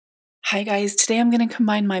Hi guys, today I'm going to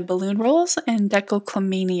combine my balloon rolls and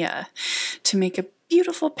Decalcomania to make a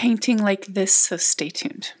beautiful painting like this, so stay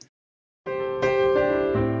tuned.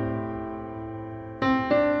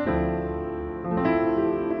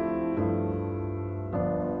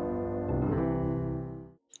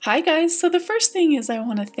 Hi guys, so the first thing is I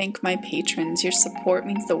want to thank my patrons. Your support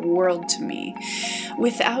means the world to me.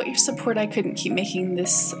 Without your support, I couldn't keep making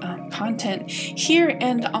this content here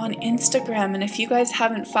and on Instagram. And if you guys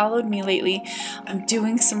haven't followed me lately, I'm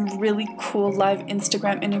doing some really cool live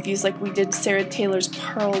Instagram interviews like we did Sarah Taylor's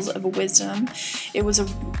Pearls of Wisdom. It was an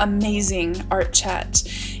amazing art chat.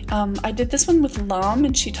 I did this one with Lam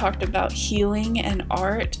and she talked about healing and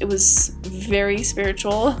art. It was very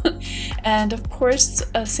spiritual. And of course,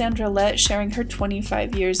 Sandra Lett sharing her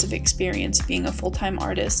 25 years of experience being a full-time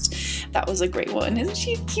artist. That was a great one. Isn't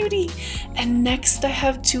she a cutie? And next I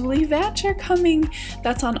have Julie Vatcher coming.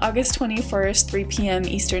 That's on August 21st, 3 p.m.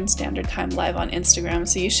 Eastern Standard Time, live on Instagram.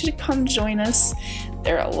 So you should come join us.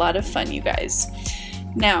 They're a lot of fun, you guys.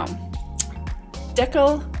 Now,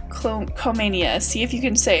 Decalcomania, see if you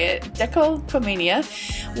can say it. Decalcomania.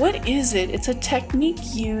 What is it? It's a technique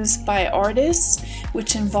used by artists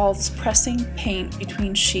which involves pressing paint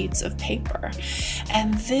between sheets of paper.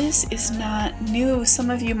 And this is not new. Some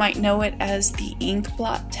of you might know it as the ink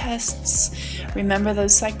blot tests. Remember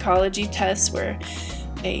those psychology tests where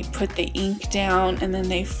they put the ink down and then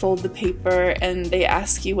they fold the paper and they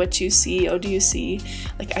ask you what you see. Oh, do you see,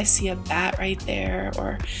 like, I see a bat right there,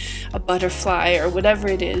 or a butterfly, or whatever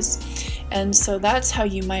it is. And so that's how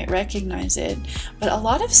you might recognize it. But a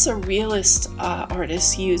lot of surrealist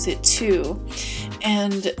artists use it too.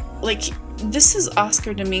 And like, this is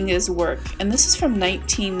Oscar Dominguez's work, and this is from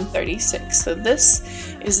 1936, so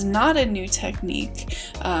this is not a new technique.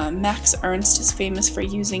 Max Ernst is famous for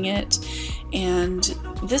using it, and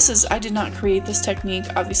this is, I did not create this technique.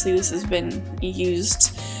 Obviously this has been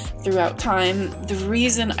used throughout time. The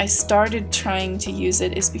reason I started trying to use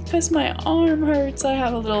it is because my arm hurts. I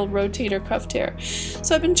have a little rotator cuff tear.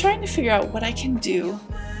 So I've been trying to figure out what I can do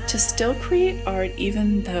to still create art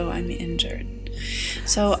even though I'm injured.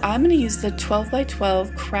 So I'm going to use the 12 by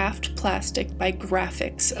 12 craft plastic by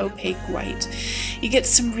Graphics opaque white. You get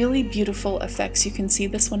some really beautiful effects. You can see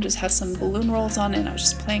this one just has some balloon rolls on it, and I was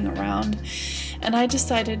just playing around. And I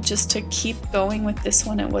decided just to keep going with this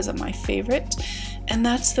one. It wasn't my favorite. And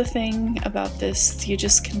that's the thing about this. You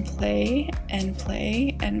just can play and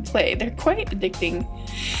play and play. They're quite addicting.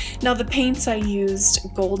 Now the paints I used,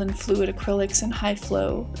 gold and fluid acrylics and high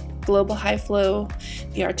flow, global high flow,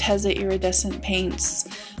 the Arteza iridescent paints,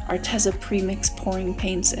 Arteza premix pouring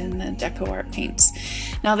paints, and the Deco Art paints.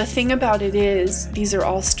 Now the thing about it is, these are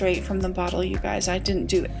all straight from the bottle, you guys. I didn't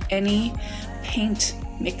do any paint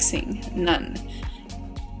mixing, none.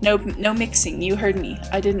 No mixing, you heard me.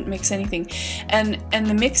 I didn't mix anything. And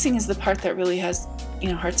the mixing is the part that really has,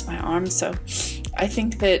 hurts my arm. So I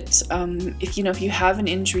think that if you have an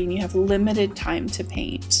injury and you have limited time to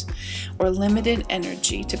paint or limited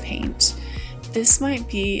energy to paint, this might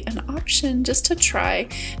be an option just to try.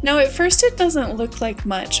 Now at first it doesn't look like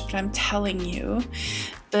much, but I'm telling you,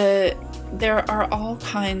 there are all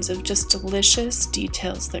kinds of just delicious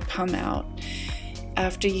details that come out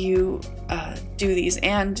after you do these.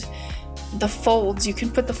 And the folds, you can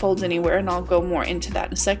put the folds anywhere, and I'll go more into that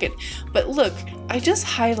in a second. But look, I just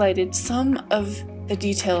highlighted some of the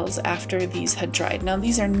details after these had dried. Now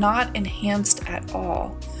these are not enhanced at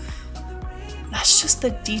all. That's just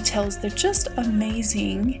the details. They're just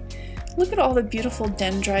amazing. Look at all the beautiful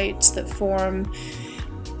dendrites that form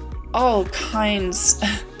all kinds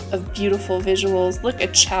of beautiful visuals. Look, a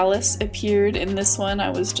chalice appeared in this one. I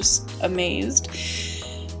was just amazed.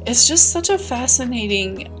 It's just such a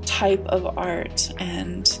fascinating type of art,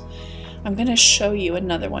 and I'm going to show you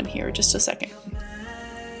another one here in just a second.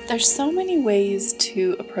 There's so many ways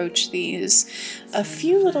to approach these. A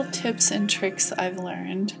few little tips and tricks I've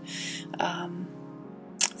learned,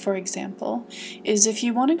 for example, is if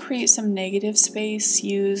you want to create some negative space,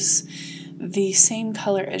 use the same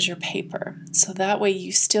color as your paper. So that way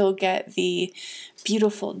you still get the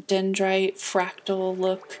beautiful dendrite fractal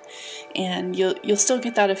look, and you'll still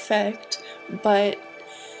get that effect, but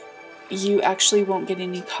you actually won't get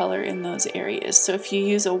any color in those areas. So if you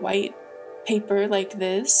use a white paper like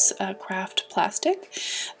this, craft plastic,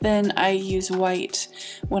 then I use white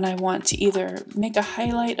when I want to either make a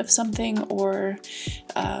highlight of something or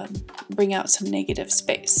bring out some negative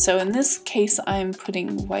space. So in this case, I'm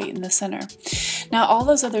putting white in the center. Now all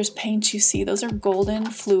those other paints you see, those are golden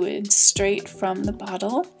fluids straight from the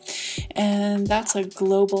bottle, and that's a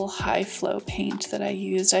global high flow paint that I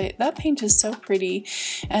used. That paint is so pretty,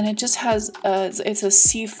 and it just has it's a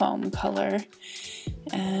seafoam color,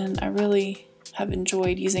 and I really have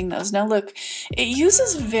enjoyed using those. Now look, it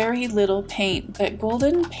uses very little paint, but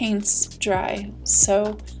golden paints dry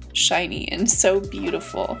so shiny and so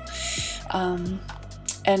beautiful.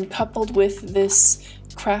 And coupled with this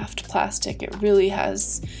craft plastic, it really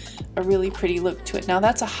has a really pretty look to it. Now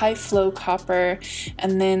that's a high flow copper,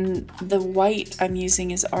 and then the white I'm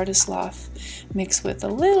using is Artist Loft mixed with a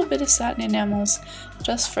little bit of satin enamels,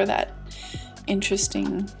 just for that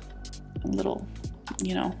interesting little,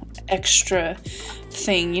 you know, extra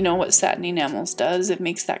thing. You know what satin enamels does, it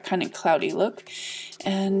makes that kind of cloudy look.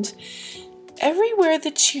 And everywhere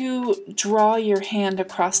that you draw your hand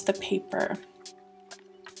across the paper,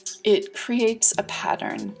 it creates a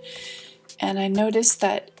pattern. And I noticed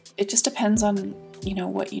that it just depends on, you know,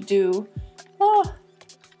 what you do. Oh,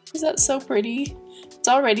 is that so pretty? It's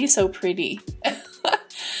already so pretty.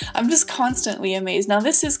 I'm just constantly amazed. Now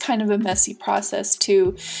this is kind of a messy process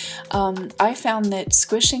too. I found that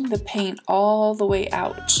squishing the paint all the way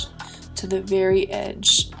out to the very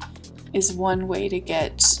edge is one way to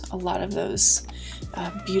get a lot of those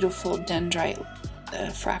beautiful dendrite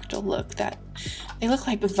fractal look. That they look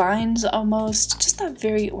like vines almost, just that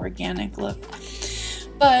very organic look.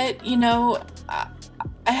 But you know,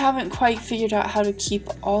 I haven't quite figured out how to keep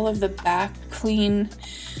all of the back clean.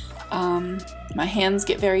 My hands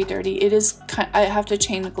get very dirty. It is I have to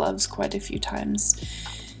change gloves quite a few times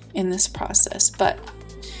in this process. But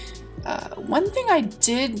one thing I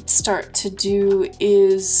did start to do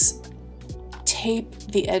is tape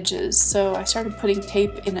the edges. So I started putting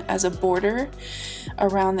tape in as a border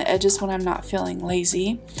around the edges when I'm not feeling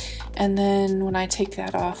lazy, and then when I take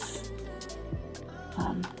that off,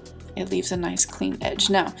 it leaves a nice clean edge.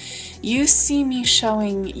 Now you see me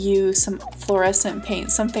showing you some fluorescent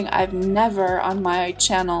paint, something I've never on my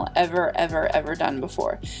channel ever done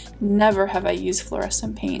before. Never have I used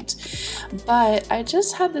fluorescent paint, but I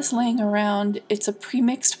just had this laying around. It's a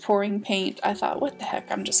pre-mixed pouring paint. I thought, what the heck,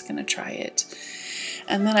 I'm just gonna try it.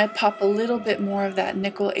 And then I pop a little bit more of that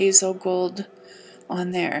nickel azo gold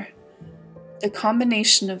on there. The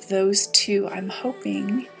combination of those two, I'm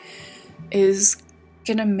hoping, is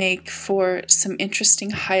gonna make for some interesting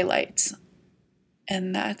highlights,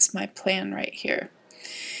 and that's my plan right here.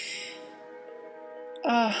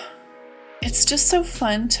 It's just so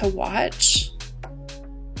fun to watch.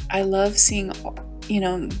 I love seeing, you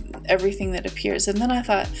know, everything that appears. And then I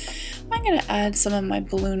thought, I'm gonna add some of my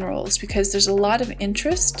balloon rolls because there's a lot of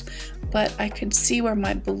interest, but I could see where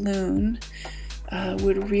my balloon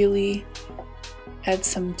would really add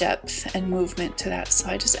some depth and movement to that. So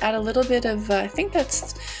I just add a little bit of, I think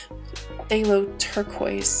that's phthalo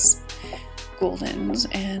turquoise goldens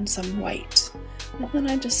and some white. And then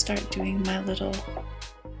I just start doing my little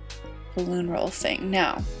balloon roll thing.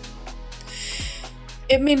 Now,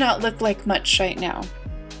 it may not look like much right now,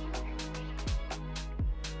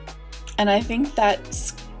 and I think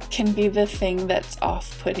that can be the thing that's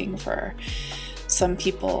off-putting for some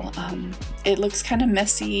people. It looks kind of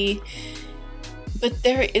messy, but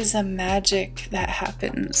there is a magic that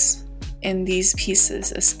happens in these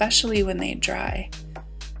pieces, especially when they dry.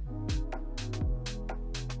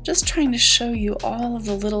 Just trying to show you all of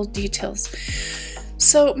the little details.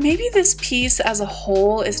 So maybe this piece as a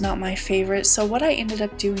whole is not my favorite. So what I ended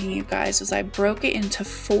up doing, you guys, was I broke it into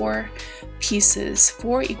 4 pieces,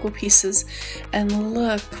 4 equal pieces, and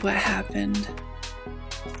look what happened.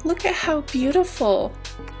 Look at how beautiful.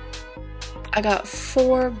 I got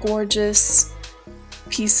 4 gorgeous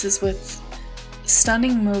pieces with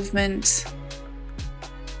stunning movement.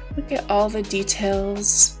 Look at all the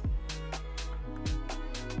details.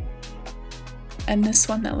 And this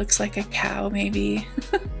one that looks like a cow, maybe.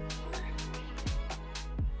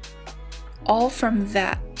 All from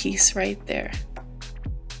that piece right there.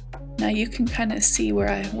 Now you can kind of see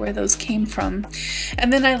where those came from.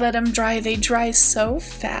 And then I let them dry. They dry so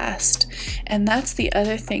fast. And that's the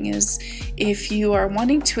other thing, is if you are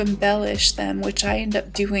wanting to embellish them, which I end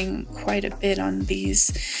up doing quite a bit on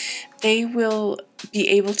these, they will be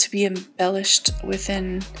able to be embellished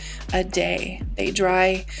within a day. They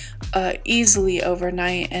dry easily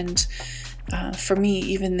overnight, and for me,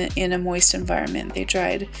 even in a moist environment, they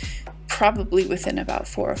dried probably within about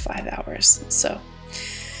 4 or 5 hours. So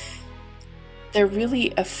they're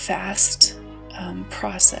really a fast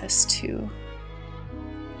process too.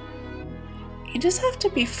 You just have to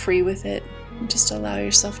be free with it. Just allow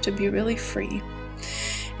yourself to be really free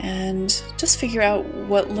and just figure out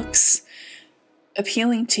what looks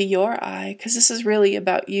appealing to your eye, because this is really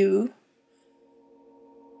about you.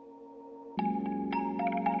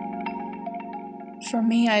 For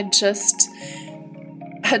me, I just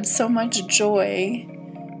had so much joy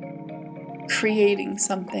creating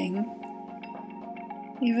something,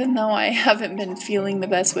 even though I haven't been feeling the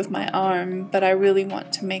best with my arm, but I really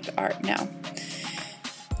want to make art now.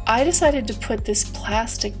 I decided to put this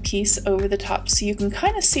plastic piece over the top so you can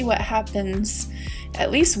kind of see what happens.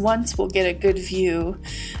 At least once we'll get a good view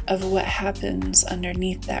of what happens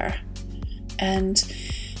underneath there. And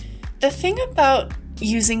the thing about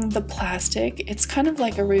using the plastic, it's kind of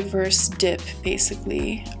like a reverse dip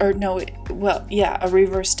basically, or no, a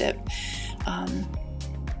reverse dip.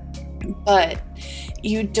 But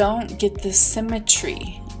you don't get the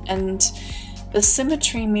symmetry, and the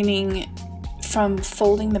symmetry meaning from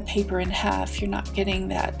folding the paper in half, you're not getting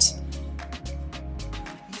that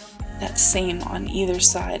same on either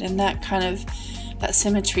side, and that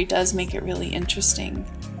symmetry does make it really interesting.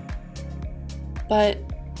 But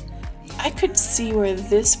I could see where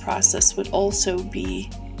this process would also be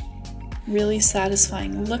really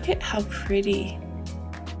satisfying. Look at how pretty.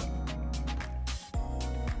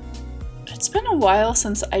 It's been a while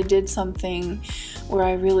since I did something where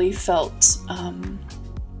I really felt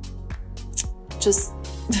just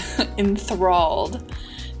enthralled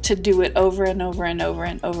to do it over and over and over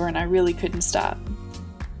and over, and I really couldn't stop.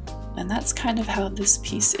 And that's kind of how this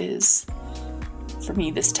piece is for me,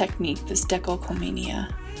 this technique, this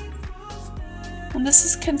Decalcomania. And this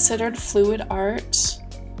is considered fluid art.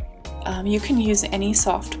 You can use any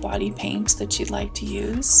soft body paint that you'd like to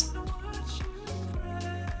use.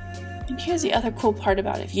 And here's the other cool part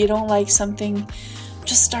about it. If you don't like something,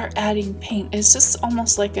 just start adding paint. It's just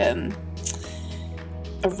almost like a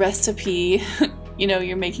recipe. You know,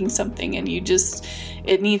 you're making something and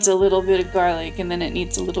it needs a little bit of garlic, and then it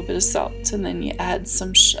needs a little bit of salt, and then you add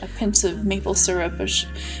a pinch of maple syrup or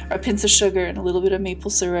a pinch of sugar and a little bit of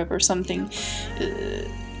maple syrup or something.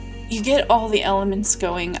 You get all the elements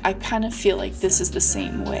going. I kind of feel like this is the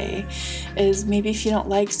same way. Is maybe if you don't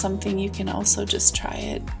like something, you can also just try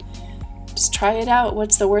it. Just try it out.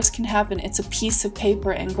 What's the worst can happen? It's a piece of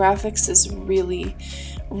paper, and graphics is really,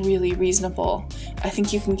 really reasonable. I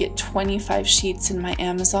think you can get 25 sheets in my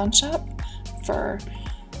Amazon shop for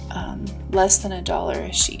less than $1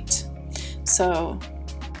 a sheet. So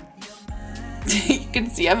you can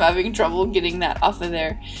see I'm having trouble getting that off of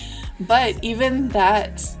there. But even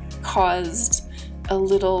that caused a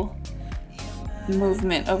little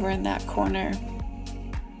movement over in that corner.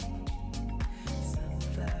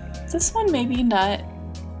 This one maybe not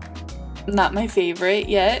my favorite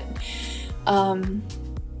yet.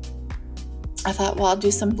 I thought, well, I'll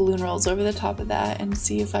do some balloon rolls over the top of that and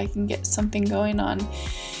see if I can get something going on.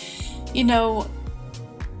 You know,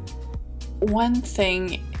 one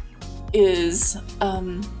thing is,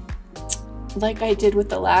 like I did with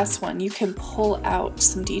the last one, you can pull out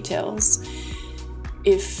some details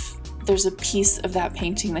if there's a piece of that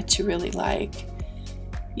painting that you really like.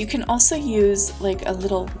 You can also use like a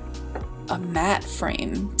matte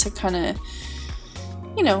frame to kind of,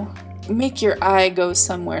 you know, make your eye go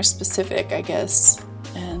somewhere specific, I guess,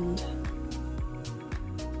 and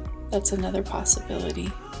that's another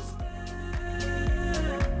possibility.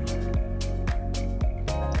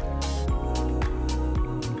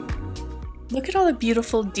 Look at all the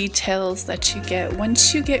beautiful details that you get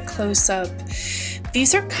once you get close up.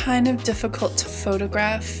 These are kind of difficult to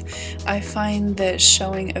photograph. I find that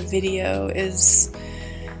showing a video is,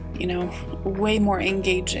 you know, way more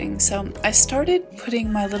engaging. So I started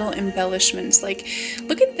putting my little embellishments, like,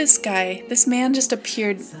 look at this guy. This man just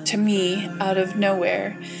appeared to me out of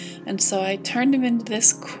nowhere. And so I turned him into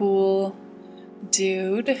this cool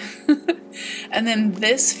dude. And then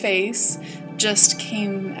this face just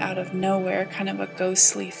came out of nowhere, kind of a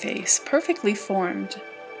ghostly face, perfectly formed,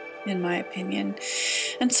 in my opinion.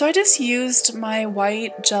 And so I just used my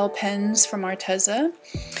white gel pens from Arteza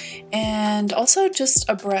and also just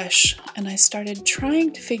a brush, and I started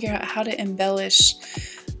trying to figure out how to embellish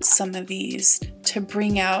some of these to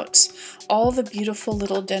bring out all the beautiful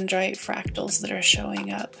little dendrite fractals that are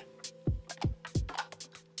showing up.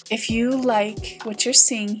 If you like what you're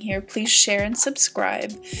seeing here, please share and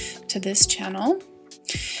subscribe to this channel.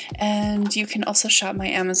 And you can also shop my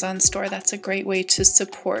Amazon store. That's a great way to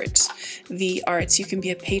support the arts. You can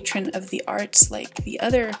be a patron of the arts like the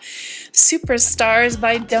other superstars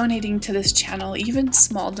by donating to this channel. Even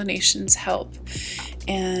small donations help,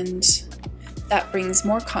 and that brings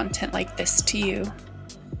more content like this to you.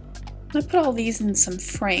 I put all these in some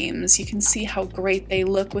frames. You can see how great they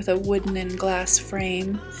look with a wooden and glass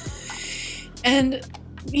frame. And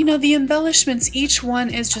you know, the embellishments, each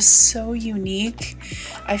one is just so unique.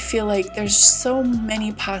 I feel like there's so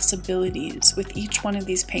many possibilities with each one of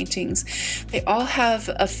these paintings. They all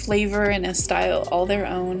have a flavor and a style all their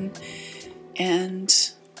own. And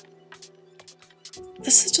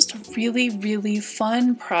this is just a really, really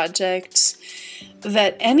fun project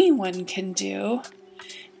that anyone can do.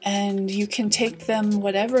 And you can take them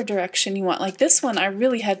whatever direction you want. Like this one, I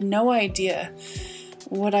really had no idea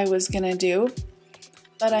what I was gonna do.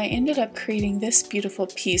 But I ended up creating this beautiful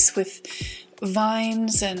piece with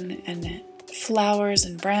vines and flowers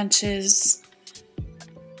and branches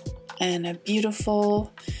and a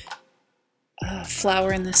beautiful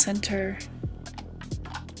flower in the center.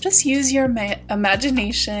 Just use your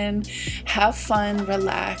imagination, have fun,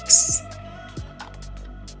 relax,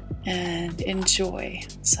 and enjoy.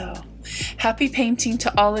 So happy painting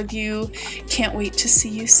to all of you. Can't wait to see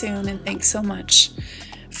you soon, and thanks so much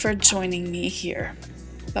for joining me here.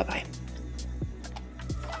 Bye-bye.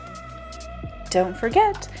 Don't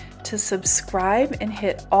forget to subscribe and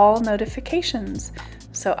hit all notifications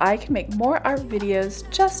so I can make more art videos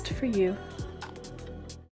just for you.